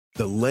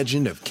The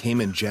legend of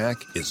Cayman Jack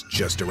is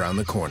just around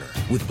the corner.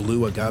 With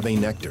blue agave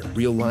nectar,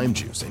 real lime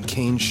juice, and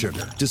cane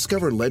sugar.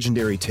 Discover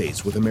legendary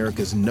taste with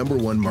America's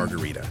 #1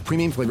 margarita.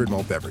 Premium flavored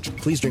malt beverage.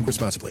 Please drink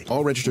responsibly.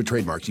 All registered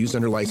trademarks used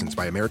under license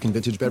by American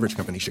Vintage Beverage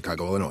Company,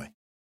 Chicago, Illinois.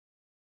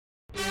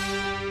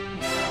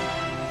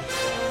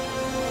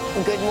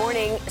 Good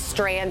morning.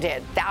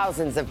 Stranded.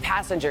 Thousands of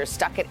passengers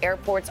stuck at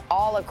airports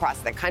all across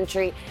the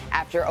country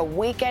after a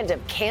weekend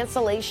of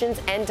cancellations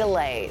and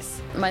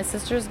delays. My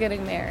sister's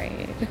getting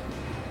married.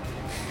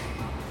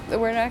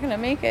 We're not going to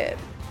make it.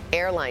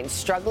 Airlines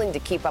struggling to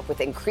keep up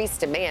with increased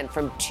demand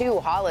from 2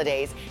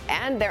 holidays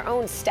and their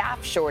own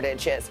staff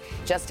shortages.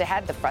 Just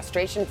ahead, the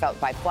frustration felt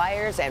by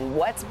flyers and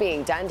what's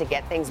being done to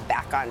get things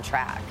back on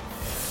track.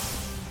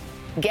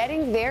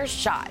 Getting their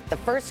shot. The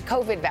first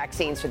COVID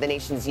vaccines for the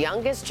nation's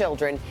youngest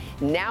children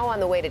now on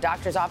the way to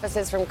doctors'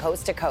 offices from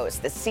coast to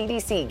coast. The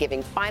CDC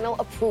giving final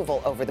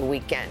approval over the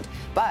weekend.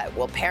 But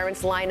will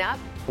parents line up?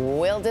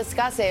 We'll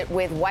discuss it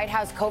with White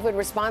House COVID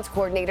response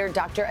coordinator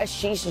Dr.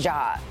 Ashish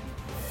Jha.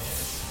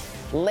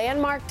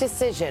 Landmark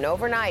decision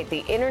overnight.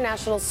 The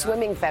International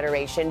Swimming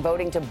Federation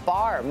voting to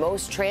bar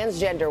most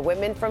transgender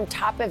women from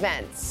top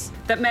events.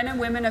 That men and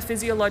women are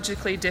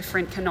physiologically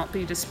different cannot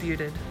be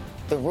disputed.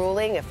 The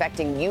ruling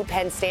affecting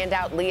UPenn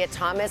standout Leah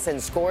Thomas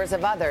and scores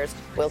of others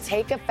will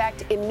take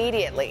effect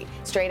immediately.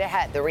 Straight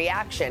ahead, the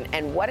reaction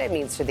and what it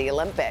means for the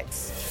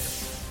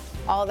Olympics.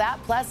 All that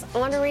plus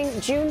honoring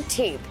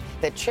Juneteenth,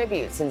 the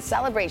tributes and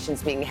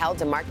celebrations being held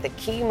to mark the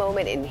key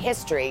moment in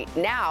history,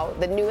 now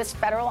the newest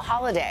federal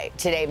holiday.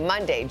 Today,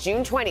 Monday,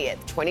 June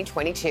 20th,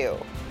 2022.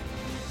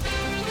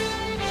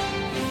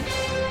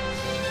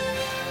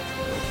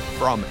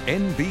 From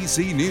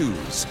NBC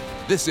News,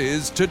 this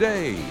is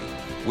Today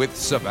with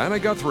Savannah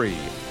Guthrie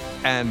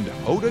and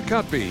Hoda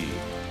Kotb,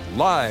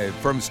 live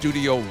from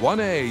Studio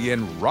 1A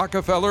in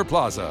Rockefeller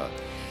Plaza.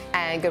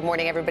 And good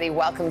morning, everybody.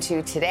 Welcome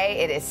to Today.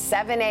 It is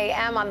 7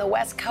 a.m. on the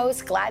West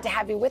Coast. Glad to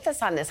have you with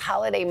us on this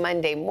holiday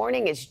Monday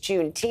morning. It's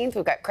Juneteenth.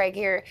 We've got Craig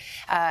here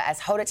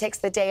as Hoda takes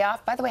the day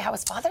off. By the way, how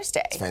was Father's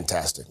Day? It's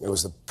fantastic. It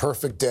was the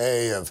perfect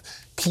day of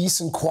peace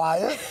and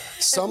quiet.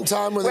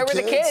 Sometime with Where the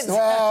were kids. the kids?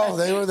 Well,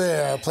 they were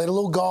there. Played a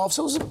little golf.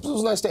 So it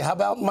was a nice day. How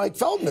about Mike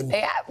Feldman?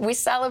 Yeah, we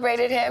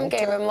celebrated him, Okay.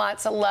 gave him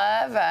lots of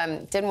love.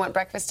 Didn't want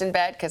breakfast in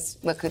bed because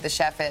look who the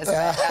chef is.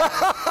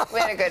 We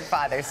had a good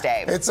Father's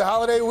Day. It's a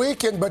holiday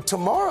weekend, but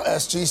tomorrow,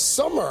 SG,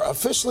 summer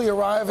officially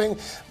arriving.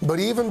 But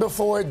even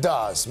before it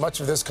does, much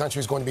of this country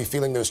is going to be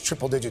feeling those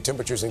triple-digit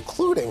temperatures,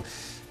 including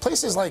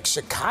places like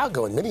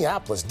Chicago and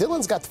Minneapolis.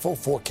 Dylan's got the full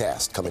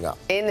forecast coming up.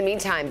 In the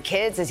meantime,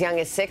 kids as young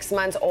as 6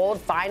 months old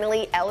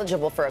finally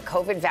eligible for a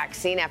COVID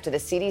vaccine after the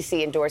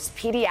CDC endorsed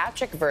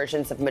pediatric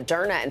versions of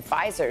Moderna and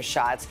Pfizer's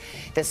shots.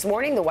 This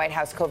morning, the White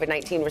House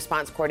COVID-19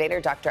 response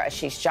coordinator, Dr.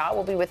 Ashish Jha,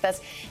 will be with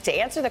us to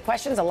answer the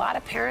questions a lot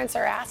of parents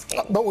are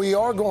asking. But we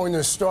are going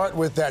to start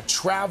with that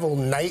travel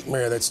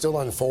nightmare that's still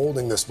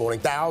unfolding this morning.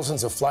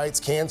 Thousands of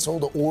flights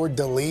canceled or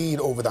delayed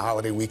over the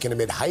holiday weekend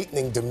amid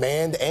heightening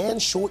demand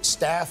and short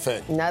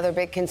staffing. Another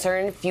big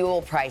concern,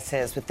 fuel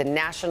prices, with the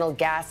national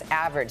gas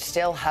average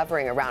still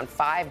hovering around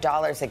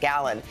 $5 a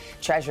gallon.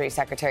 Treasury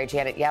Secretary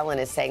Janet Yellen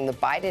is saying the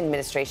Biden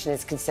administration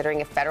is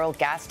considering a federal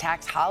gas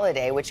tax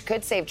holiday, which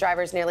could save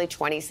drivers nearly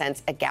 20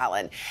 cents a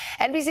gallon.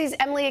 NBC's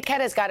Emily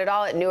Ikeda's got it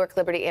all at Newark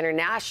Liberty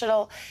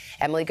International.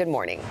 Emily, good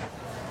morning.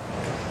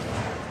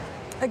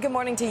 Good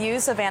morning to you,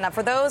 Savannah.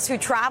 For those who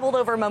traveled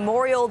over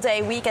Memorial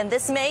Day weekend,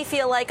 this may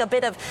feel like a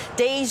bit of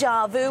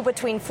deja vu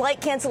between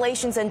flight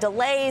cancellations and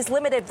delays,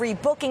 limited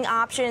rebooking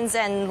options,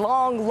 and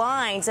long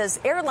lines as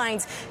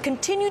airlines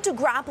continue to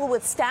grapple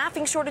with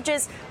staffing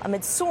shortages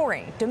amid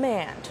soaring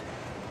demand.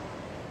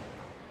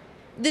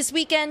 This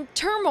weekend,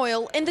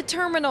 turmoil in the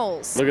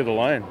terminals. Look at the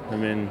line. I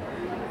mean,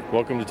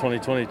 welcome to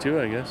 2022,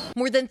 I guess.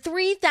 More than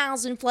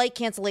 3,000 flight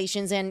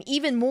cancellations and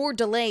even more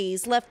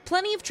delays left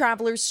plenty of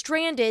travelers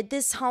stranded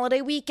this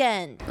holiday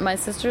weekend. My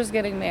sister's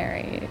getting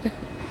married.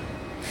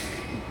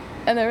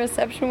 And the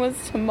reception was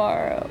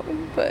tomorrow,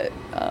 but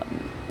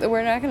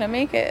we're not going to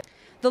make it.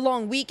 The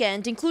long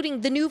weekend,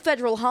 including the new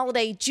federal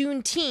holiday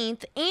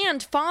Juneteenth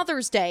and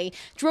Father's Day,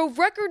 drove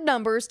record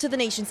numbers to the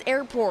nation's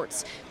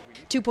airports.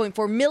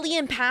 2.4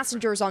 million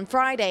passengers on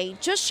Friday,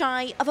 just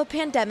shy of a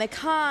pandemic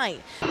high.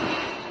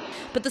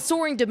 But the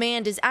soaring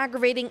demand is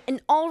aggravating an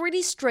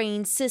already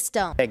strained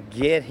system. To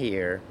get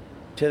here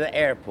to the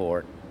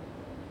airport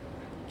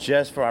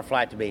just for our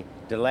flight to be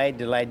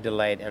delayed,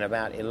 and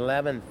about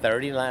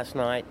 11:30 last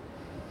night,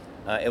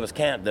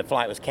 the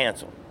flight was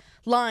canceled.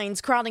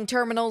 Lines crowding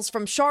terminals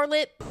from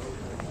Charlotte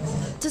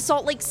to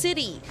Salt Lake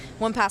City.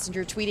 One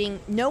passenger tweeting,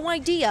 "No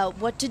idea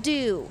what to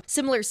do."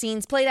 Similar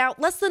scenes played out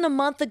less than a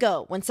month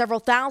ago when several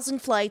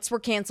thousand flights were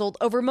canceled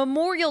over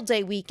Memorial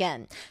Day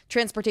weekend.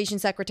 Transportation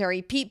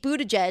Secretary Pete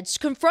Buttigieg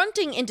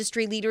confronting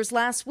industry leaders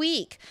last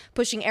week,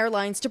 pushing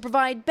airlines to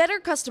provide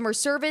better customer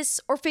service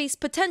or face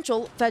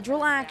potential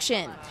federal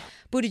action.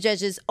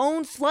 Buttigieg's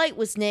own flight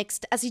was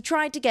nixed as he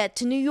tried to get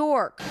to New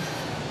York.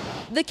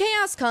 The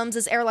chaos comes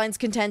as airlines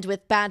contend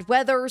with bad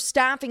weather,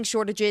 staffing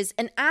shortages,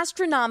 and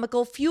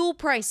astronomical fuel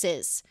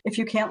prices. If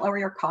you can't lower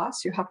your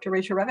costs, you have to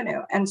raise your revenue.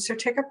 And so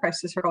ticket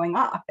prices are going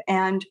up.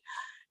 And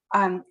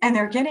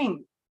they're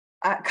getting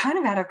kind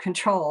of out of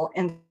control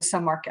in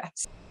some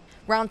markets.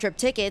 Round-trip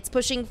tickets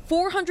pushing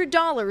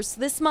 $400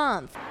 this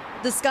month.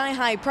 The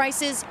sky-high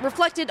prices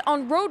reflected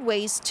on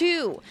roadways,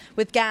 too,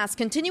 with gas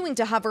continuing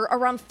to hover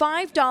around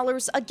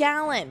 $5 a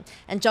gallon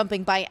and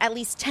jumping by at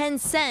least 10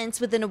 cents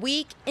within a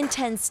week in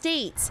 10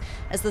 states,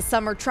 as the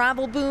summer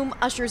travel boom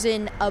ushers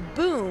in a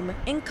boom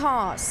in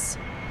costs.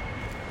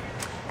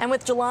 And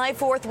with July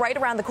 4th right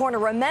around the corner,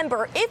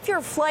 remember, if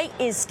your flight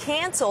is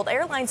canceled,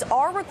 airlines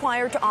are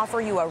required to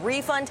offer you a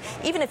refund,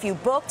 even if you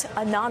booked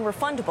a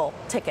non-refundable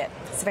ticket.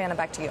 Savannah,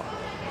 back to you.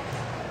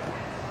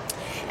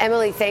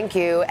 Emily, thank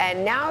you.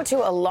 And now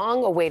to a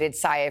long-awaited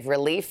sigh of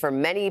relief for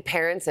many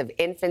parents of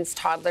infants,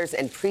 toddlers,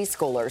 and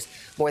preschoolers.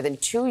 More than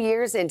 2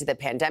 years into the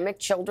pandemic,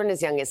 children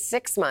as young as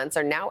 6 months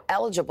are now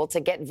eligible to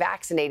get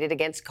vaccinated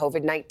against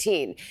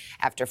COVID-19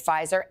 after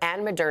Pfizer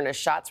and Moderna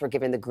shots were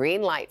given the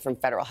green light from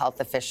federal health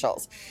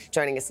officials.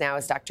 Joining us now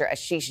is Dr.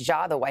 Ashish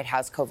Jha, the White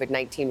House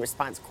COVID-19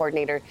 response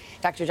coordinator.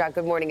 Dr. Jha,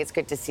 good morning. It's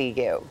good to see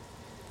you.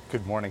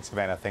 Good morning,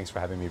 Savannah. Thanks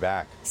for having me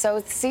back. So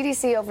the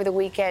CDC over the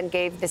weekend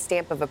gave the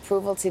stamp of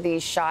approval to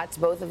these shots,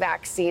 both the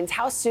vaccines.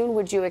 How soon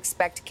would you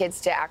expect kids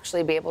to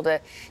actually be able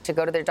to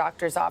go to their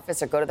doctor's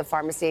office or go to the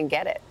pharmacy and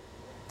get it?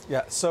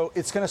 Yeah, so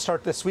it's going to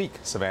start this week,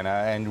 Savannah,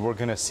 and we're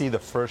going to see the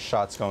first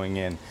shots going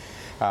in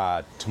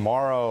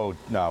tomorrow,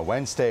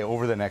 Wednesday,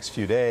 over the next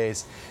few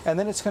days, and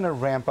then it's going to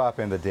ramp up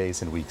in the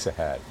days and weeks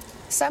ahead.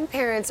 Some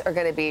parents are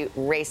going to be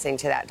racing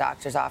to that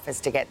doctor's office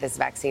to get this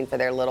vaccine for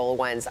their little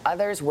ones.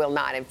 Others will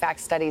not. In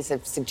fact, studies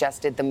have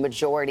suggested the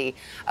majority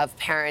of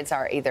parents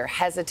are either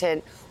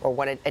hesitant or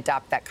want to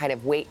adopt that kind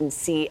of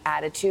wait-and-see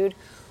attitude.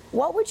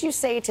 What would you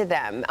say to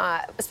them,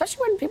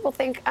 especially when people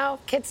think, oh,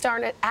 kids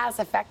aren't as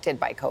affected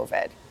by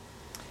COVID?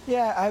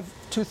 Yeah, I have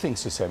two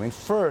things to say. I mean,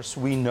 first,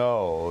 we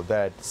know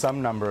that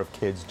some number of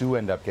kids do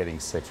end up getting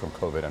sick from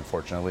COVID,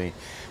 unfortunately.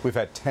 We've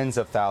had tens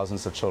of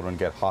thousands of children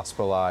get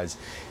hospitalized,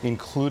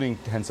 including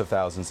tens of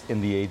thousands in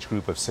the age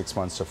group of 6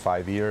 months to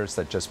 5 years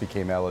that just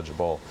became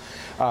eligible.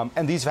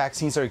 And these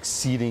vaccines are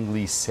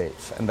exceedingly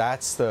safe. And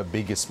that's the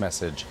biggest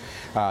message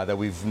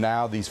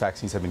that these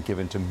vaccines have been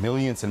given to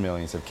millions and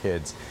millions of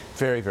kids.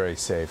 Very, very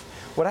safe.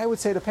 What I would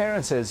say to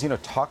parents is,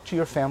 talk to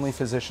your family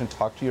physician,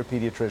 talk to your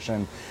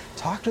pediatrician,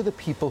 talk to the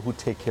people who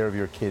take care of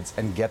your kids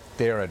and get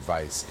their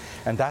advice.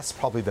 And that's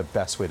probably the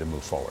best way to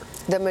move forward.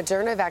 The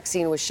Moderna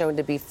vaccine was shown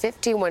to be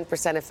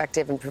 51%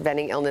 effective in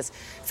preventing illness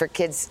for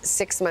kids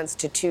 6 months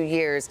to 2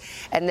 years.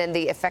 And then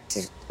the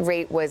effective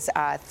rate was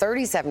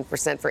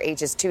 37% for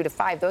ages 2 to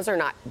 5. Those are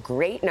not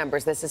great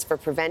numbers. This is for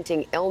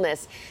preventing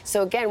illness.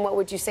 So again, what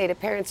would you say to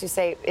parents who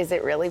say, is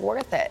it really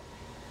worth it?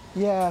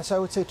 Yeah, so I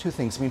would say two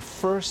things. I mean,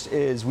 first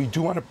is we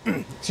do want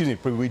to,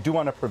 we do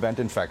want to prevent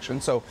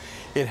infection, so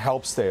it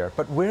helps there.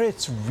 But where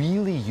it's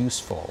really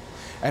useful,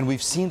 and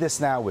we've seen this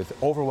now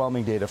with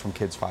overwhelming data from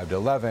kids 5 to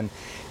 11,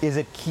 is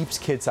it keeps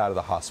kids out of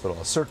the hospital.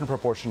 A certain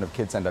proportion of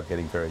kids end up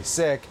getting very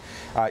sick,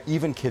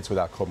 even kids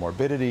without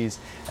comorbidities,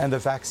 and the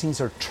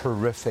vaccines are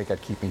terrific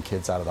at keeping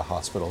kids out of the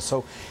hospital.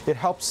 So it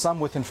helps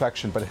some with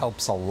infection, but it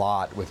helps a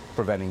lot with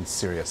preventing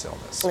serious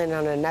illness. And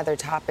on another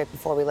topic,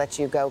 before we let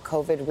you go,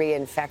 COVID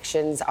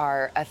reinfections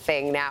are a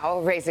thing now.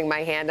 Raising my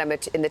hand, I'm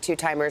in the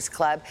Two-Timers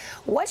Club.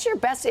 What's your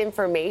best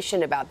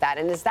information about that?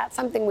 And is that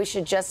something we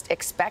should just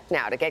expect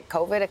now, to get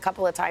COVID a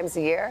couple of times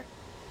a year?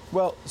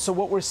 Well, so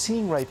what we're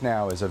seeing right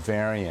now is a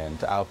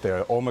variant out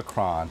there,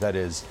 Omicron, that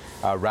is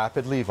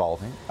rapidly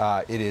evolving.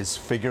 It is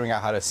figuring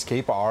out how to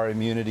escape our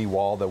immunity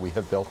wall that we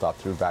have built up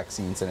through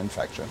vaccines and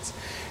infections.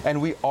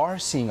 And we are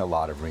seeing a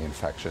lot of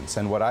reinfections.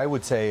 And what I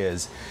would say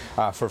is,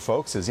 for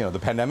folks is, the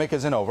pandemic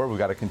isn't over. We've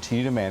got to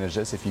continue to manage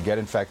this. If you get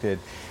infected,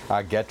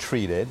 get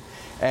treated.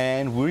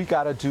 And we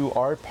got to do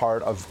our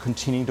part of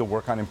continuing to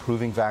work on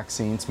improving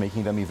vaccines,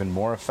 making them even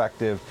more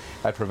effective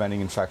at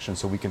preventing infection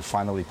so we can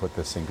finally put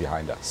this thing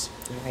behind us.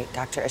 All right,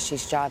 Dr.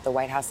 Ashish Jha at the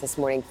White House this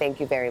morning. Thank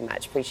you very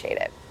much. Appreciate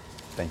it.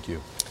 Thank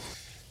you.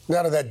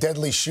 Now to that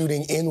deadly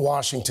shooting in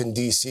Washington,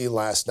 D.C.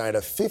 last night. A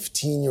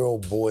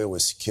 15-year-old boy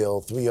was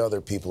killed. 3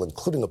 other people,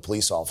 including a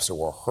police officer,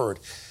 were hurt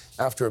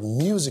after a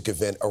music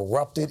event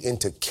erupted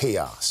into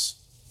chaos.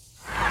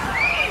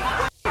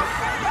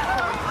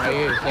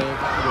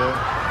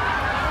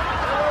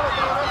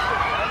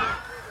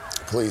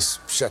 Police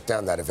shut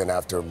down that event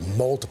after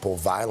multiple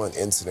violent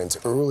incidents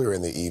earlier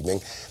in the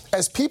evening.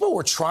 As people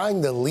were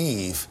trying to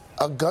leave,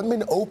 a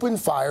gunman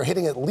opened fire,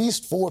 hitting at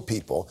least 4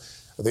 people.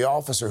 The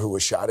officer who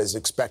was shot is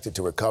expected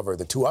to recover.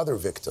 The 2 other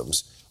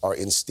victims are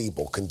in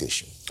stable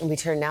condition. We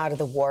turn now to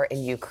the war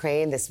in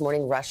Ukraine. This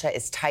morning, Russia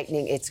is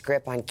tightening its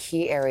grip on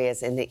key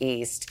areas in the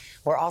east.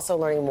 We're also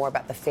learning more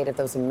about the fate of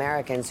those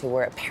Americans who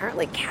were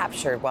apparently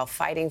captured while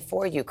fighting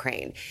for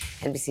Ukraine.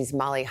 NBC's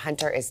Molly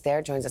Hunter is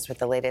there, joins us with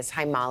the latest.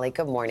 Hi, Molly.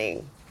 Good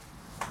morning.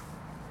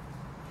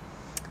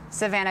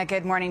 Savannah,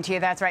 good morning to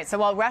you. That's right. So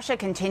while Russia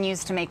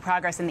continues to make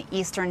progress in the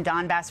eastern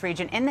Donbass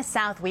region, in the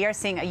south, we are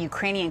seeing a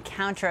Ukrainian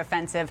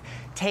counteroffensive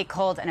take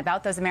hold. And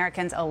about those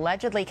Americans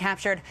allegedly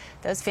captured,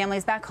 those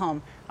families back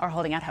home are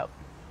holding out hope.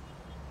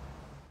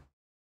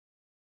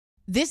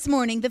 This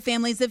morning, the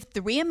families of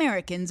 3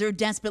 Americans are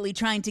desperately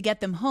trying to get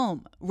them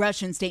home.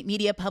 Russian state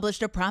media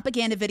published a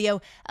propaganda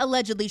video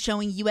allegedly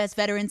showing U.S.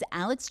 veterans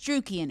Alex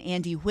Druki and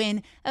Andy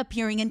Wynn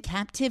appearing in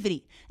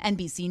captivity.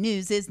 NBC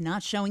News is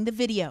not showing the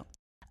video.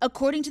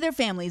 According to their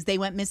families, they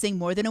went missing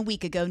more than a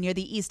week ago near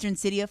the eastern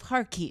city of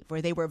Kharkiv,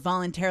 where they were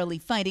voluntarily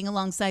fighting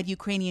alongside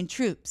Ukrainian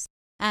troops.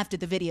 After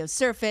the video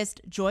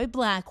surfaced, Joy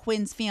Black,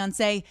 Wynn's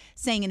fiancée,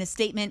 saying in a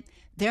statement,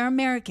 "They're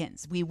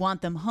Americans. We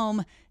want them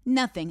home.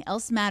 Nothing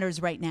else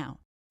matters right now."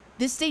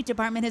 The State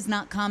Department has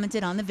not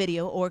commented on the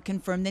video or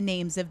confirmed the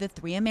names of the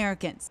 3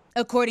 Americans.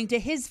 According to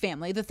his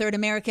family, the 3rd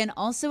American,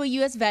 also a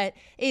U.S. vet,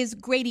 is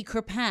Grady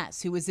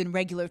Kerpass, who was in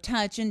regular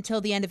touch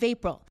until the end of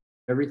April.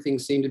 Everything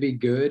seemed to be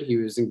good. He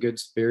was in good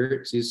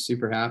spirits. He was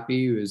super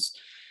happy. He was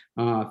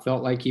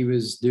felt like he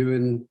was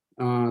doing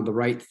the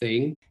right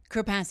thing.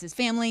 Kerpass's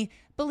family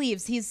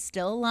believes he's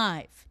still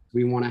alive.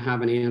 We want to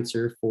have an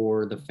answer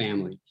for the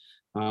family.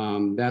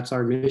 That's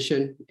our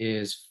mission,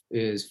 is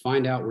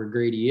find out where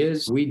Grady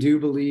is. We do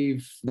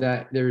believe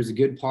that there's a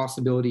good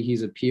possibility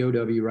he's a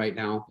POW right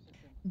now.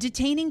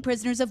 Detaining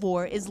prisoners of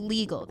war is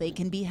legal. They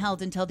can be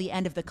held until the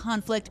end of the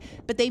conflict,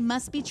 but they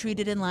must be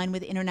treated in line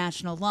with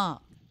international law.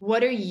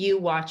 What are you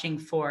watching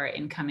for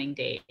in coming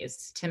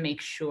days to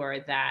make sure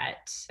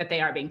that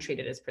they are being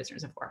treated as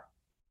prisoners of war?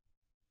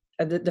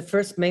 The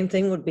first main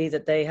thing would be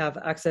that they have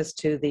access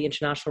to the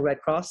International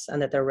Red Cross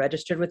and that they're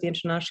registered with the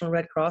International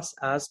Red Cross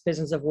as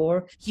prisoners of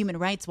war. Human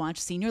Rights Watch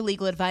senior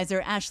legal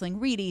advisor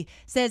Aisling Reedy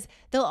says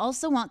they'll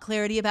also want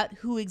clarity about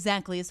who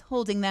exactly is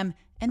holding them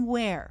and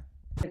where.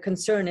 The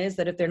concern is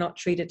that if they're not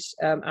treated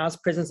as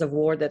prisoners of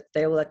war, that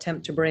they will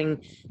attempt to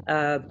bring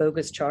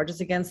bogus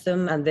charges against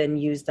them and then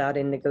use that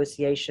in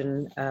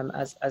negotiation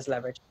as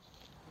leverage.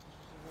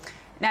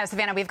 Now,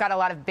 Savannah, we've got a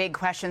lot of big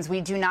questions. We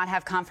do not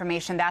have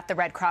confirmation that the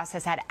Red Cross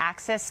has had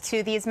access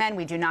to these men.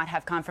 We do not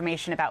have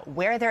confirmation about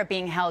where they're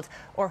being held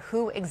or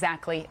who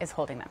exactly is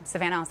holding them.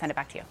 Savannah, I'll send it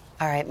back to you.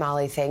 All right,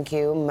 Molly, thank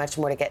you. Much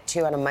more to get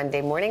to on a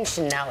Monday morning.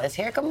 Chanel is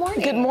here. Good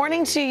morning. Good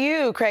morning to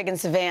you, Craig and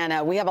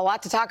Savannah. We have a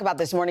lot to talk about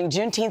this morning.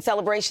 Juneteenth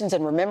celebrations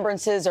and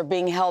remembrances are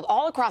being held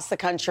all across the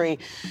country,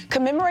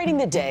 commemorating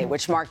the day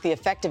which marked the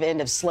effective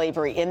end of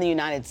slavery in the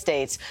United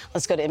States.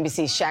 Let's go to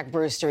NBC's Shaq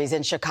Brewster. He's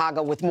in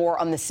Chicago with more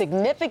on the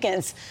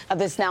significance of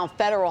this now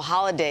federal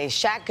holiday.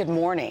 Shaq, good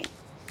morning.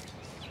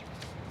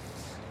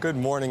 Good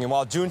morning. And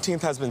while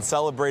Juneteenth has been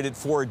celebrated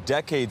for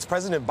decades,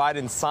 President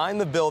Biden signed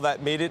the bill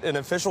that made it an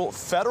official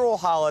federal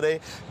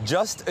holiday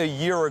just a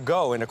year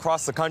ago. And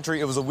across the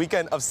country, it was a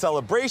weekend of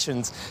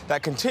celebrations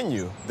that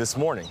continue this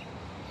morning.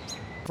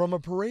 From a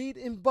parade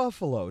in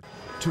Buffalo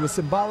to a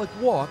symbolic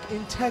walk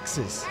in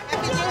Texas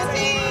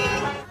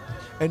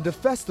and a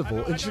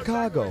festival in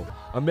Chicago,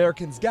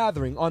 Americans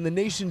gathering on the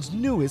nation's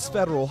newest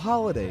federal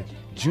holiday,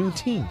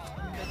 Juneteenth.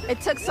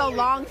 It took so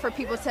long for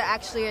people to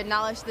actually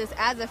acknowledge this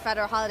as a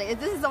federal holiday.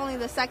 This is only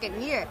the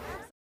second year.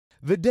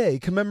 The day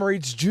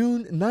commemorates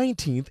June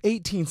 19,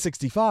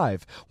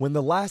 1865, when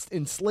the last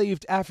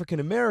enslaved African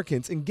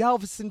Americans in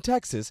Galveston,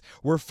 Texas,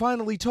 were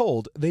finally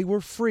told they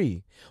were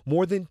free,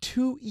 more than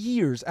 2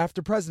 years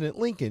after President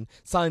Lincoln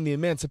signed the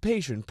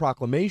Emancipation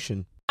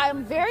Proclamation.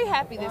 I'm very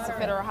happy this is a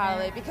federal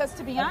holiday because,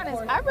 to be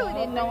honest, I really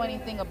didn't know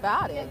anything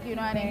about it, you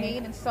know what I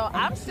mean? And so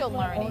I'm still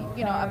learning,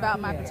 about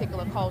my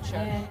particular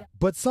culture.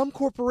 But some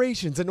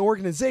corporations and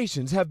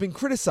organizations have been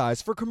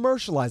criticized for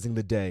commercializing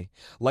the day,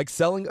 like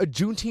selling a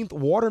Juneteenth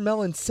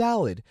watermelon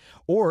salad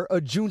or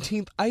a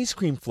Juneteenth ice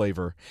cream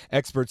flavor.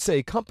 Experts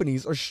say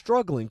companies are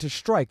struggling to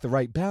strike the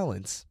right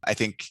balance. I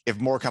think if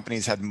more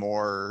companies had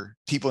more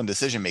people in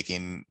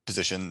decision-making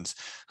positions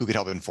who could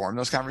help inform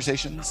those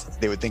conversations,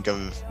 they would think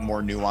of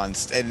more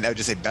nuanced and I would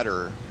just say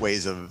better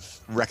ways of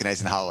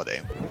recognizing the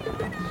holiday.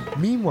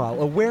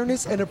 Meanwhile,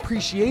 awareness and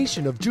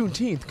appreciation of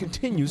Juneteenth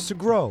continues to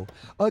grow.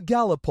 A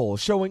Gallup poll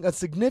showing a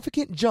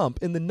significant jump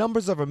in the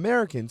numbers of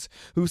Americans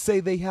who say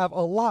they have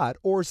a lot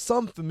or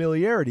some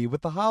familiarity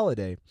with the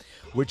holiday,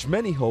 which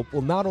many hope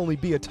will not only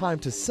be a time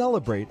to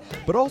celebrate,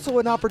 but also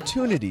an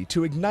opportunity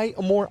to ignite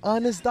a more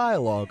honest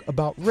dialogue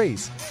about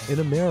race in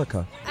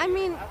America. I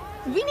mean,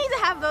 we need to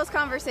have those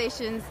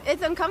conversations.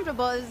 It's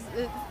uncomfortable.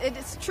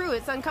 It's true.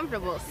 It's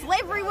uncomfortable.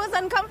 Slavery was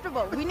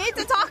uncomfortable. We need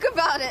to talk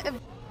about it.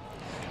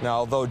 Now,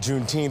 although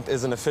Juneteenth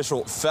is an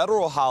official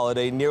federal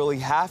holiday, nearly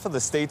half of the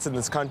states in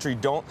this country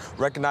don't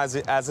recognize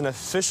it as an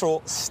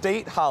official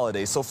state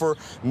holiday. So for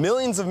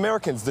millions of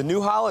Americans, the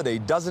new holiday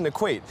doesn't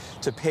equate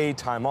to paid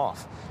time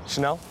off.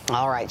 Chanel?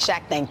 All right,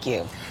 Shaq, thank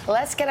you.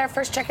 Let's get our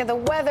first check of the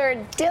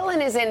weather.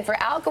 Dylan is in for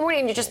Al. Good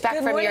morning. You're just back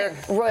from your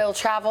royal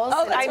travels.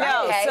 Oh, I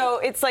know. Okay. So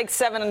it's like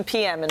 7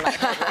 p.m. in my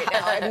head right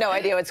now. I have no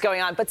idea what's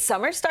going on. But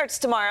summer starts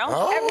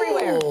tomorrow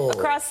everywhere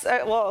across,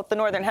 the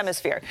northern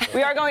hemisphere.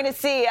 We are going to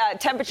see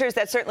temperatures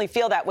that certainly certainly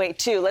feel that way,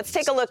 too. Let's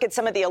take a look at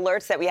some of the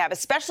alerts that we have,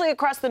 especially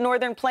across the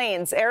northern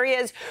plains,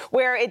 areas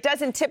where it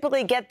doesn't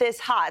typically get this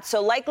hot.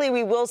 So likely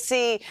we will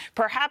see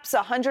perhaps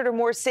 100 or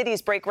more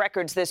cities break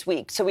records this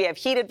week. So we have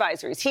heat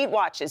advisories, heat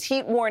watches,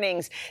 heat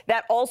warnings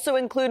that also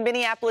include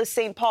Minneapolis,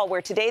 St. Paul,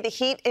 where today the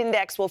heat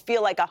index will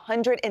feel like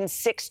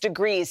 106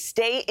 degrees.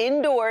 Stay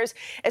indoors,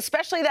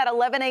 especially that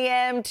 11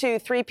 a.m. to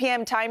 3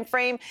 p.m. time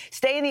frame.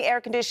 Stay in the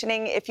air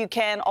conditioning if you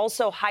can.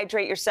 Also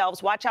hydrate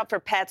yourselves. Watch out for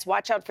pets.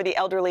 Watch out for the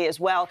elderly as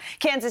well.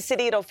 Kansas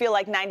City, it'll feel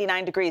like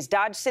 99 degrees.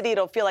 Dodge City,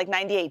 it'll feel like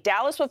 98.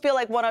 Dallas will feel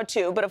like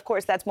 102, but of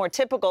course that's more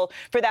typical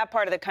for that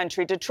part of the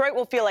country. Detroit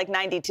will feel like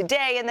 90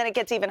 today, and then it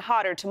gets even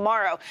hotter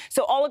tomorrow.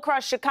 So all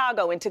across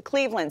Chicago into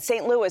Cleveland,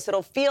 St. Louis,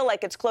 it'll feel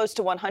like it's close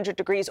to 100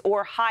 degrees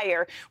or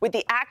higher, with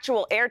the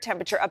actual air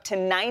temperature up to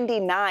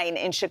 99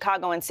 in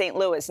Chicago and St.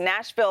 Louis.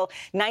 Nashville,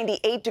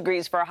 98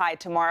 degrees for a high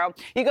tomorrow.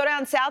 You go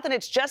down south and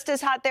it's just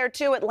as hot there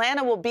too.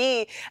 Atlanta will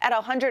be at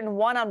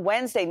 101 on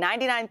Wednesday,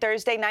 99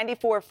 Thursday,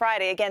 94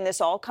 Friday. Again,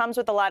 this all comes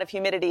with a lot of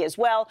humidity as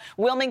well.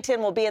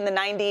 Wilmington will be in the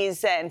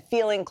 90s and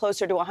feeling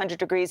closer to 100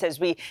 degrees as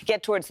we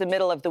get towards the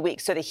middle of the week.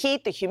 So the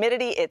heat, the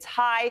humidity, it's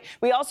high.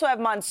 We also have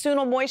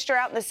monsoonal moisture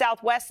out in the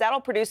southwest.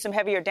 That'll produce some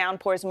heavier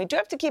downpours. And we do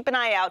have to keep an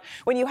eye out.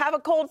 When you have a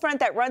cold front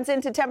that runs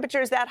into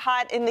temperatures that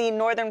hot in the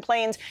northern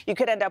plains, you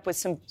could end up with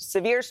some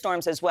severe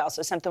storms as well.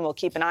 So something we'll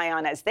keep an eye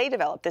on as they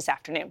develop this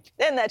afternoon.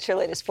 And that's your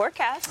latest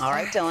forecast. All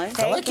right, Dylan.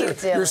 Thank you,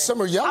 Dylan. Your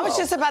summer yellow. I was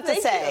just about to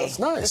say. It's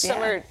nice. The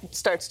summer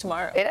starts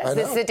tomorrow. It is.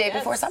 This is the day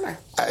before summer.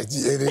 It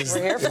is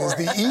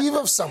the eve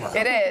of summer.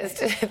 It is.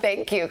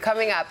 Thank you.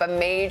 Coming up, a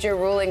major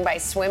ruling by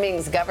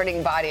swimming's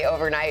governing body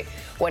overnight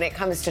when it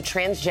comes to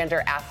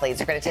transgender athletes.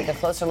 We're going to take a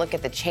closer look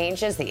at the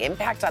changes, the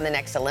impact on the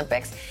next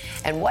Olympics,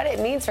 and what it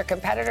means for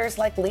competitors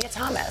like Leah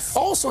Thomas.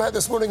 Also had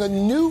this morning a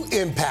new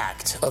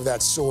impact of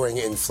that soaring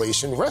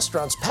inflation.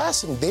 Restaurants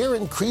passing their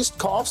increased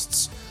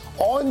costs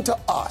on to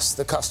us,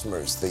 the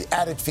customers, the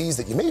added fees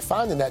that you may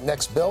find in that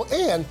next bill,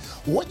 and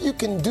what you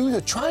can do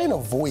to try and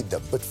avoid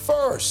them. But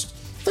first,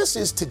 this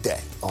is Today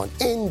on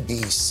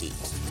NBC.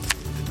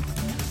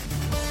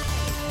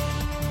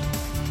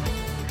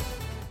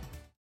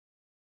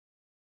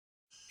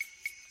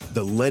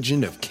 The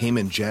legend of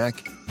Cayman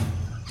Jack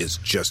is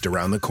just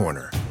around the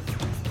corner.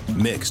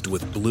 Mixed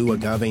with blue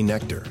agave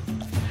nectar,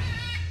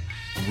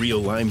 real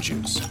lime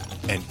juice,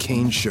 and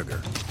cane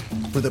sugar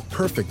for the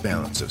perfect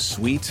balance of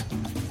sweet,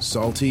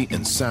 salty,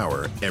 and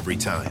sour every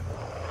time.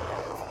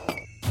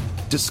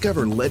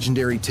 Discover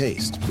legendary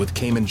taste with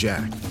Cayman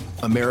Jack,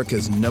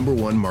 America's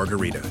 #1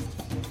 margarita.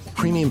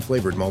 Premium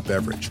flavored malt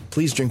beverage.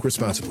 Please drink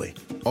responsibly.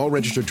 All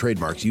registered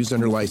trademarks used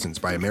under license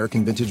by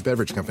American Vintage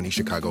Beverage Company,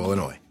 Chicago,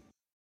 Illinois.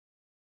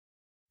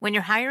 When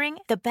you're hiring,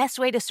 the best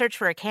way to search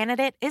for a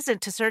candidate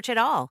isn't to search at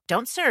all.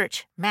 Don't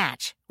search,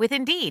 match with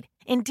Indeed.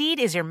 Indeed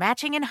is your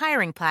matching and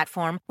hiring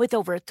platform with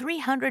over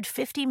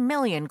 350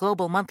 million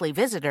global monthly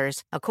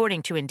visitors,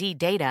 according to Indeed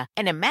data,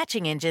 and a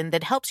matching engine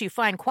that helps you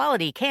find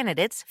quality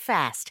candidates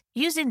fast.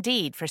 Use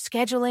Indeed for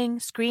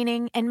scheduling,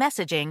 screening, and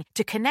messaging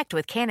to connect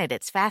with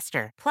candidates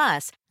faster.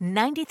 Plus,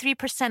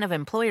 93% of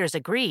employers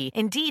agree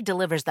Indeed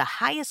delivers the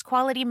highest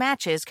quality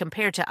matches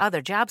compared to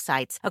other job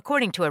sites,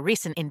 according to a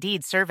recent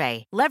Indeed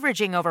survey.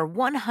 Leveraging over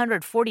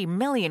 140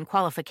 million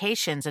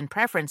qualifications and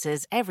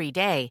preferences every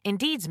day,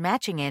 Indeed's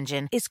matching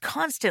engine is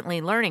constantly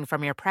learning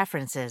from your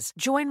preferences.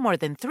 Join more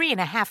than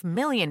 3.5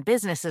 million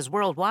businesses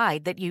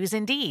worldwide that use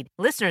Indeed.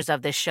 Listeners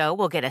of this show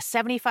will get a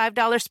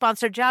 $75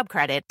 sponsored job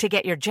credit to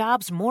get your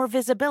jobs more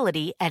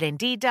visibility at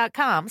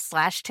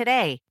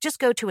Indeed.com/today. Just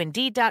go to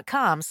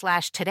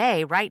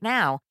Indeed.com/today right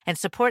now and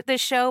support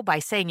this show by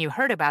saying you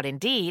heard about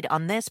Indeed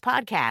on this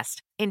podcast.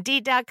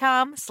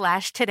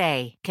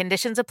 Indeed.com/today.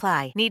 Conditions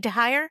apply. Need to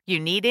hire? You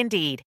need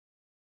Indeed.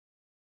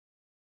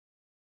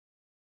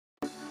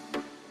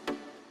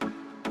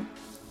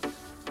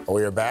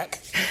 We are back.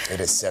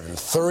 It is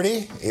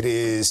 7:30. It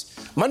is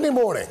Monday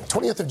morning,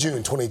 20th of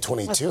June,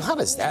 2022. How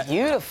does that?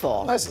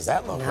 Beautiful. How does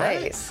that look?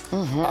 Nice.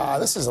 Right?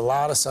 This is a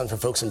lot of sun for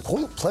folks in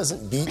Point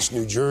Pleasant Beach,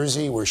 New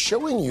Jersey. We're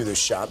showing you this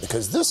shot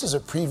because this is a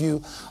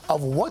preview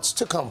of what's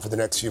to come for the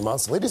next few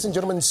months. Ladies and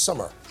gentlemen,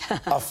 summer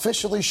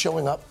officially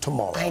showing up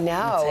tomorrow. I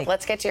know.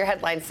 Let's get to your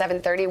headline.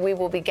 7:30. We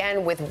will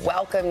begin with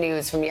welcome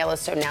news from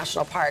Yellowstone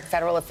National Park.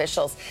 Federal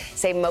officials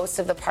say most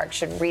of the park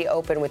should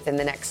reopen within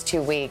the next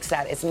 2 weeks.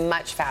 That is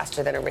much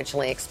faster than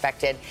originally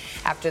expected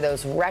after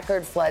those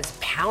record floods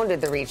pounded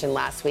the region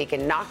last week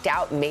and knocked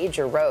out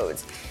major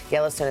roads.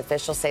 Yellowstone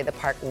officials say the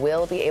park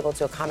will be able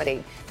to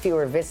accommodate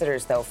fewer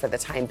visitors, though, for the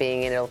time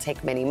being, and it'll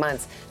take many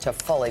months to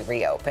fully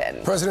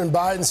reopen. President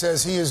Biden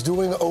says he is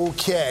doing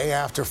okay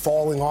after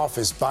falling off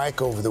his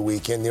bike over the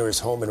weekend near his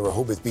home in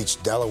Rehoboth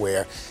Beach,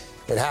 Delaware.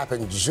 It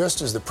happened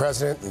just as the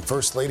president and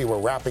first lady were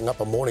wrapping up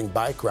a morning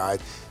bike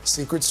ride.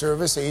 Secret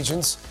Service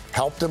agents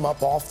helped him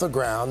up off the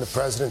ground. The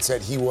president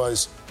said he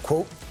was,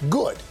 quote,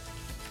 good,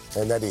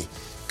 and that he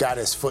got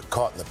his foot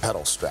caught in the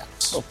pedal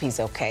straps. Hope he's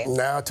okay.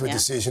 Now to a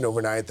decision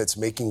overnight that's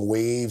making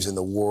waves in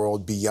the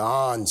world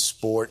beyond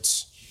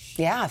sports.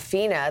 Yeah,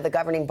 FINA, the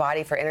governing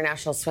body for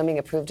international swimming,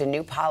 approved a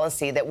new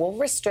policy that will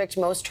restrict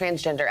most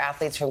transgender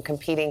athletes from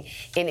competing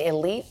in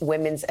elite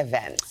women's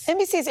events.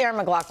 NBC's Erin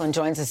McLaughlin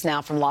joins us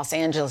now from Los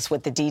Angeles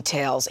with the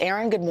details.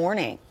 Erin, good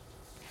morning.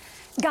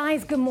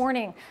 Guys, good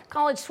morning.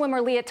 College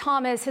swimmer Leah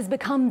Thomas has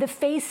become the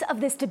face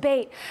of this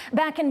debate.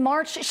 Back in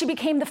March, she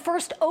became the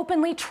first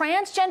openly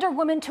transgender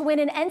woman to win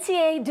an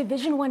NCAA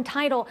Division I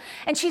title,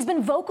 and she's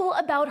been vocal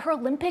about her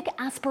Olympic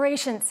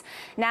aspirations.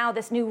 Now,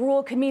 this new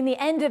rule could mean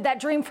the end of that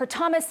dream for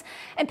Thomas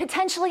and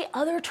potentially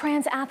other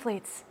trans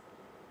athletes.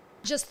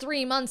 Just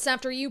 3 months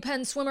after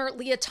UPenn swimmer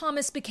Leah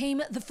Thomas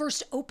became the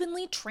first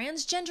openly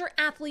transgender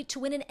athlete to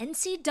win an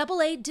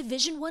NCAA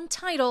Division I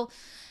title,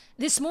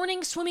 this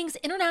morning, swimming's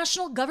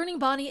international governing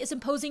body is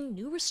imposing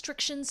new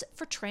restrictions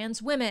for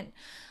trans women.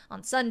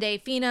 On Sunday,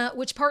 FINA,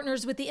 which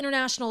partners with the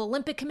International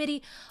Olympic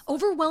Committee,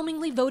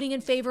 overwhelmingly voting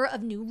in favor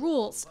of new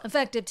rules,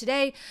 effective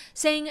today,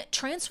 saying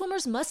trans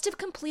swimmers must have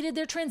completed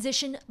their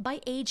transition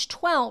by age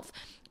 12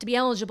 to be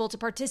eligible to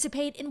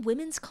participate in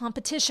women's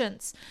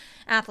competitions.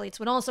 Athletes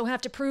would also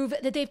have to prove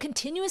that they've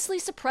continuously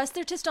suppressed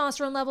their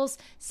testosterone levels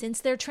since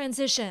their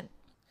transition.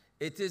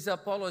 It is a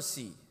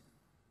policy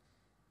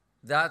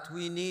that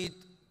we need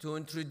to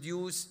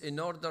introduce in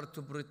order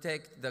to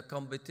protect the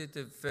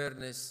competitive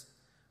fairness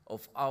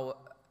of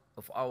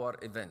our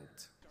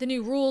event. The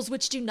new rules,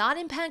 which do not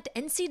impact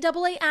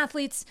NCAA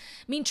athletes,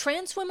 mean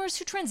trans swimmers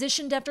who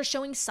transitioned after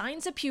showing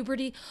signs of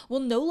puberty will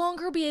no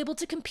longer be able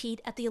to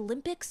compete at the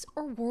Olympics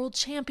or World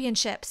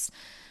Championships.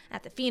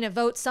 At the FINA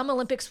vote, some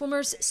Olympic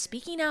swimmers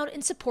speaking out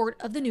in support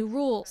of the new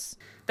rules.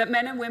 That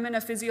men and women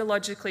are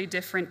physiologically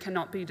different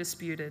cannot be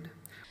disputed.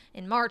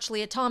 In March,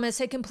 Leah Thomas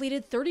had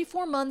completed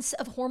 34 months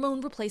of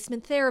hormone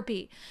replacement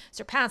therapy,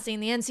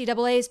 surpassing the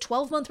NCAA's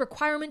 12-month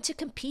requirement to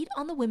compete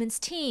on the women's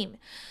team.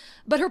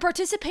 But her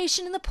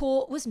participation in the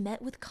pool was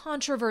met with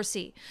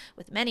controversy,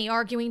 with many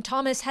arguing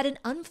Thomas had an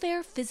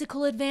unfair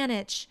physical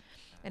advantage,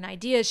 an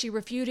idea she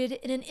refuted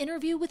in an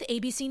interview with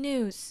ABC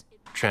News.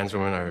 Trans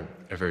women are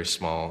a very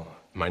small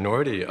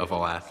minority of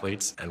all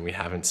athletes, and we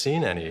haven't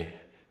seen any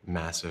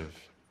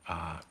massive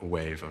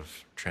wave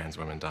of trans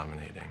women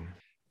dominating.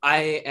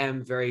 I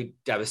am very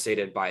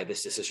devastated by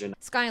this decision.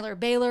 Skylar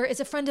Baylor is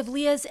a friend of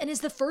Leah's and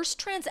is the first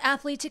trans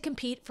athlete to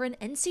compete for an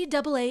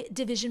NCAA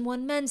Division I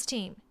men's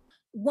team.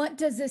 What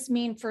does this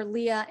mean for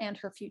Leah and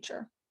her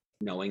future?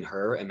 Knowing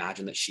her,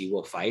 imagine that she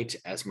will fight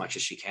as much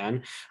as she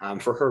can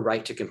for her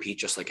right to compete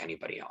just like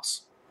anybody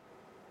else.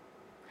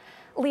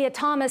 Leah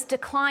Thomas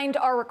declined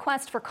our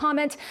request for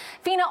comment.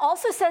 FINA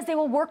also says they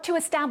will work to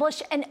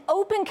establish an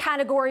open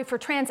category for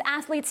trans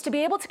athletes to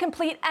be able to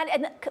compete at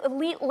an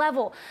elite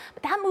level.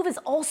 But that move is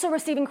also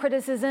receiving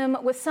criticism,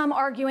 with some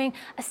arguing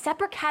a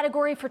separate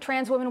category for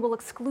trans women will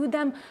exclude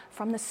them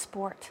from the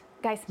sport.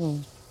 Guys.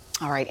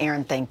 All right,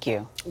 Erin, thank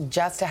you.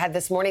 Just ahead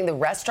this morning, the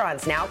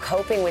restaurants now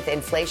coping with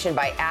inflation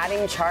by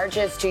adding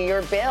charges to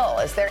your bill.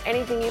 Is there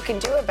anything you can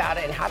do about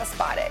it and how to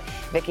spot it?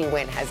 Vicki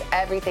Nguyen has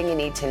everything you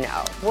need to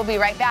know. We'll be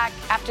right back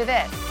after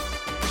this.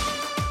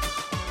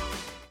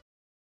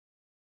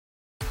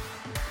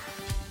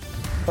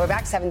 We're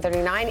back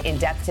 7:39 in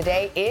depth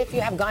today. If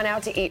you have gone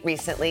out to eat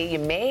recently, you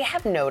may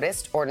have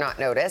noticed or not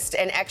noticed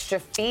an extra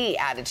fee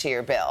added to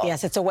your bill.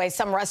 Yes, it's a way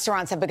some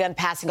restaurants have begun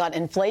passing on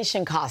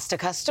inflation costs to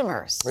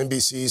customers.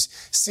 NBC's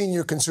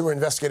senior consumer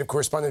investigative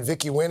correspondent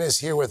Vicki Nguyen is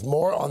here with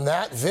more on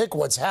that. Vic,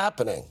 what's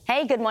happening?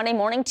 Hey, good Monday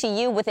morning to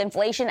you. With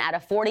inflation at a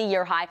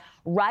 40-year high,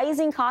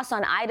 rising costs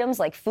on items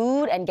like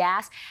food and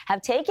gas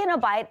have taken a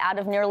bite out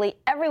of nearly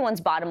everyone's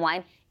bottom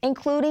line,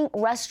 including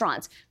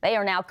restaurants. They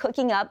are now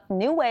cooking up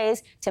new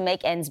ways to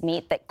make ends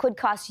meet that could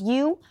cost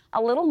you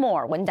a little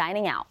more when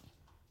dining out.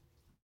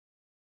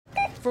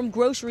 From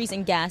groceries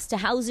and gas to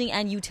housing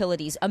and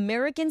utilities,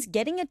 Americans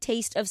getting a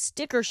taste of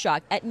sticker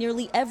shock at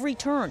nearly every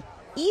turn,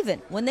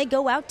 even when they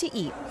go out to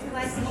eat.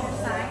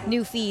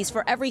 New fees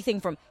for everything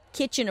from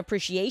kitchen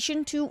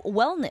appreciation to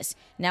wellness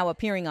now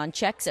appearing on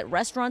checks at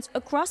restaurants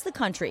across the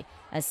country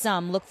as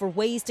some look for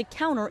ways to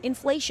counter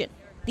inflation.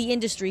 The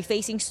industry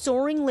facing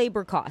soaring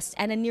labor costs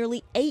and a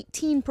nearly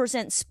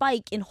 18%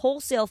 spike in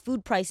wholesale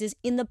food prices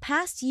in the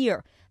past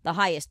year, the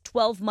highest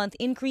 12-month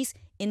increase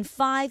in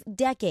 5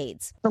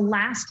 decades. The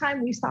last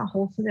time we saw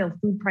wholesale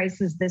food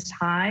prices this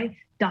high,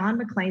 Don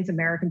McLean's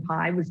American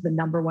Pie was the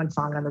 #1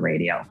 song on the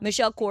radio.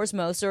 Michelle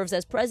Korsmo serves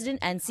as president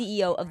and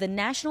CEO of the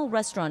National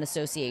Restaurant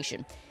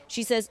Association.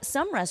 She says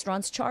some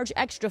restaurants charge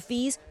extra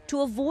fees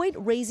to avoid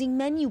raising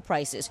menu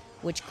prices,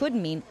 which could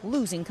mean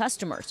losing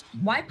customers.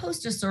 Why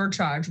post a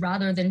surcharge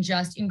rather than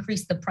just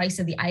increase the price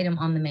of the item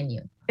on the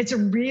menu? It's a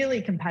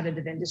really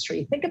competitive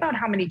industry. Think about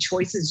how many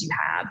choices you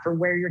have for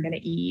where you're going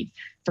to eat,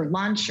 for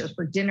lunch or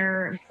for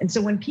dinner. And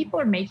so when people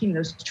are making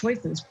those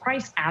choices,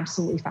 price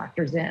absolutely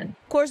factors in.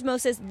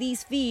 Korsmo says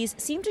these fees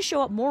seem to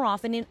show up more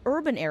often in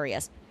urban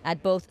areas,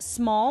 at both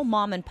small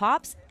mom and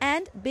pops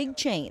and big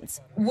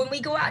chains. When we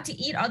go out to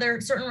eat, are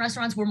there certain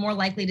restaurants we're more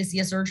likely to see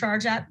a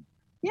surcharge at?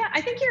 Yeah,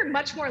 I think you're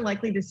much more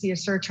likely to see a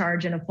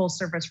surcharge in a full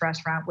service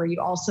restaurant where you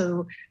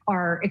also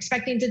are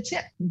expecting to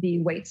tip the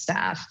wait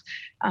staff.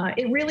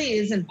 It really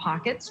is in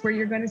pockets where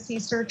you're going to see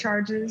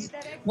surcharges.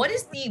 What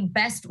is the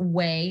best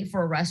way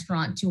for a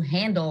restaurant to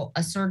handle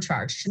a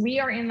surcharge? We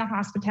are in the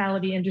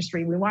hospitality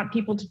industry. We want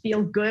people to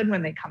feel good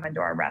when they come into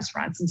our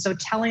restaurants. And so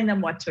telling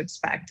them what to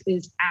expect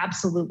is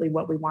absolutely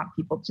what we want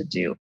people to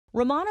do.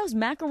 Romano's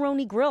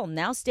Macaroni Grill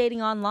now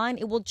stating online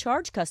it will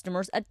charge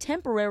customers a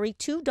temporary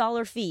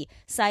 $2 fee,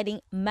 citing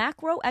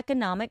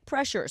macroeconomic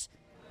pressures.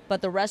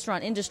 But the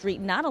restaurant industry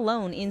not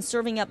alone in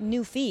serving up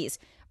new fees.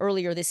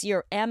 Earlier this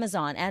year,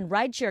 Amazon and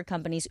rideshare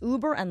companies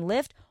Uber and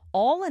Lyft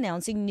all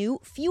announcing new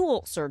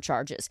fuel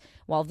surcharges,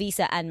 while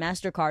Visa and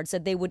MasterCard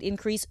said they would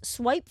increase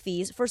swipe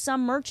fees for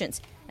some merchants,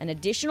 an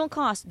additional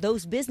cost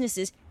those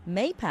businesses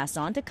may pass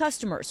on to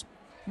customers.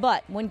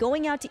 But when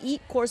going out to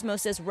eat, Korsmo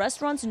says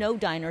restaurants know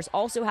diners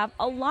also have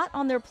a lot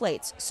on their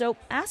plates, so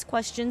ask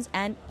questions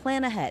and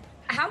plan ahead.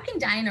 How can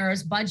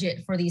diners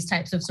budget for these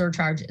types of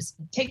surcharges?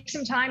 Take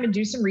some time and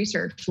do some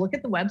research. Look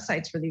at the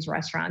websites for these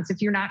restaurants. If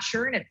you're not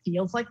sure and it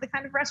feels like the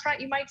kind of restaurant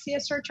you might see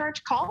a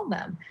surcharge, call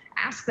them.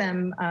 Ask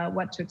them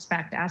what to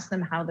expect. Ask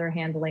them how they're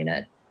handling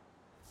it.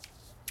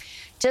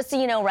 Just so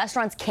you know,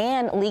 restaurants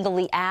can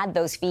legally add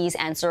those fees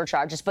and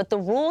surcharges, but the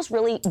rules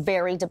really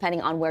vary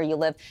depending on where you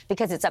live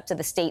because it's up to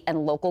the state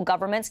and local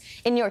governments.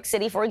 In New York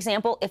City, for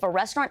example, if a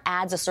restaurant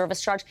adds a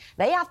service charge,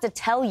 they have to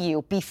tell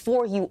you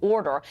before you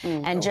order.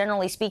 And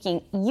generally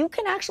speaking, you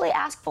can actually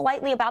ask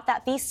politely about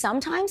that fee.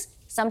 Sometimes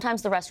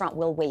the restaurant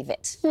will waive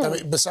it. I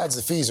mean, besides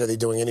the fees, are they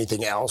doing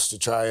anything else to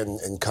try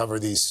and cover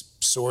these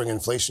soaring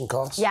inflation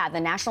costs? Yeah, the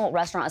National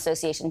Restaurant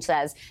Association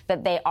says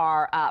that they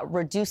are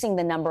reducing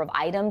the number of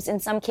items in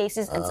some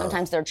cases, and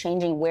sometimes they're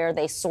changing where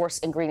they source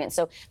ingredients.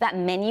 So that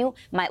menu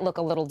might look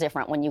a little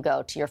different when you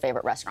go to your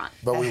favorite restaurant.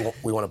 But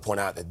we want to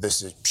point out that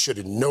this should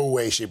in no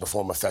way, shape, or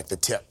form affect the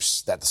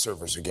tips that the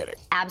servers are getting.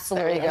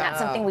 Absolutely, and that's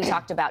something we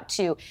talked about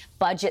too.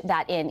 Budget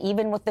that in.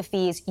 Even with the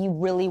fees, you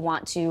really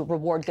want to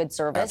reward good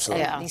service.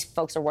 Absolutely. And these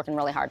folks are working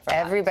really hard for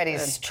that.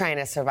 Everybody's trying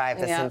to survive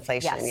this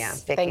inflation.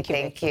 Yes. Yeah, Vicky,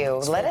 thank you.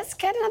 Let us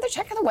get another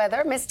check of the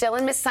weather. Miss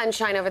Dillon, Miss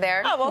Sunshine over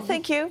there. Oh, well,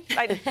 thank you.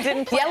 I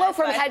didn't plan Yellow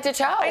from head to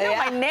toe. I know,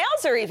 my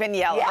nails are even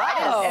yellow.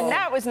 Yeah. And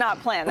that was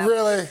not planned.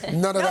 Really?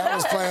 None of that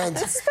was planned?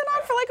 It's been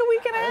on for like a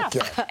week and a half.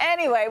 Okay.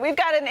 Anyway, we've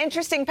got an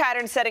interesting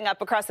pattern setting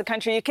up across the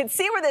country. You can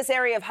see where this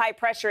area of high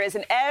pressure is,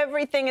 and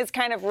everything is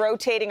kind of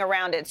rotating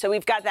around it. So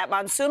we've got that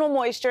monsoonal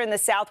moisture in the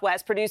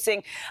southwest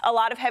producing a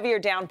lot of heavier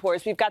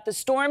downpours. We've got the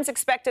storms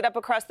expected up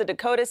across the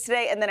Dakotas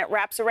today, and then it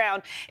wraps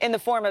around in the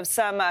form of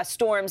some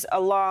storms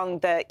along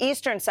the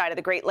eastern side of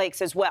the Great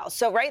Lakes as well.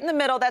 So right in the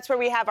middle, that's where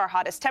we have our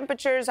hottest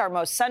temperatures, our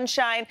most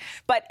sunshine.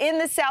 But in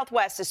the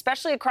southwest,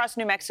 especially across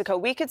New Mexico,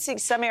 we could see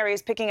some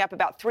areas picking up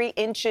about 3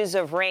 inches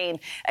of rain.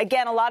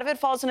 Again, a lot of it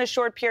falls in a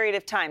short period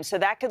of time, so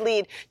that could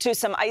lead to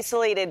some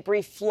isolated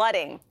brief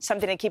flooding,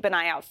 something to keep an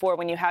eye out for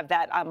when you have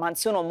that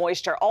monsoonal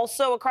moisture.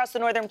 Also across the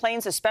northern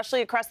plains,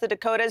 especially across the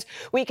Dakotas,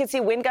 we could see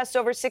wind gusts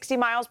over 60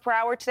 miles per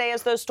hour today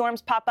as those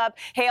storms pop up.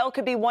 Hail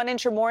could be 1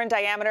 inch or more in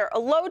diameter, a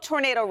low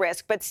tornado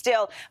risk, but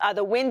still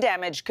the wind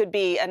damage could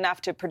be enough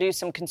to produce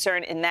some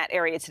concern in that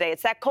area today.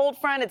 It's that cold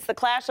front. It's the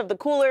clash of the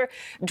cooler,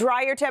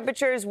 drier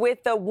temperatures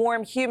with the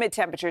warm, humid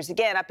temperatures.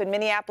 Again, up in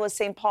Minneapolis,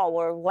 St. Paul,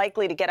 we're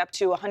likely to get up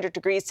to 100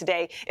 degrees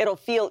today. It'll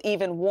feel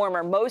even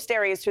warmer. Most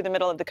areas through the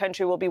middle of the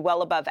country will be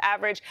well above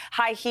average.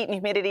 High heat and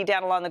humidity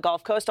down along the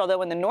Gulf Coast,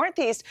 although in the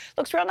Northeast,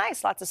 looks real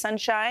nice. Lots of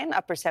sunshine,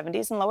 upper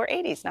 70s and lower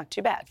 80s. Not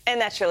too bad. And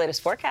that's your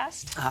latest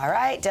forecast. All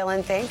right,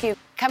 Dillon, thank you.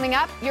 Coming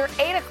up, your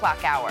 8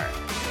 o'clock hour.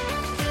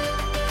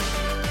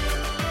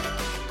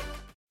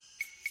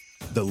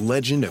 The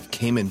legend of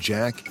Cayman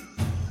Jack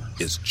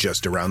is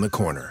just around the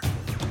corner.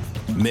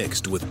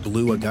 Mixed with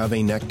blue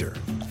agave nectar,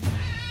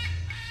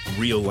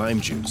 real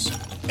lime juice,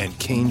 and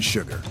cane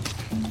sugar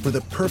for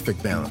the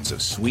perfect balance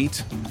of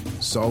sweet,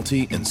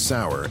 salty, and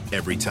sour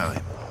every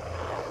time.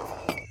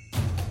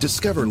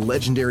 Discover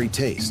legendary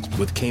taste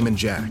with Cayman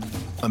Jack,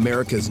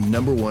 America's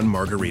 #1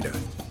 margarita.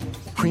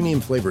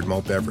 Premium flavored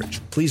malt beverage.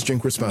 Please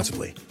drink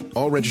responsibly.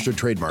 All registered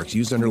trademarks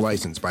used under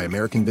license by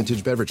American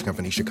Vintage Beverage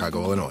Company,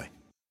 Chicago, Illinois.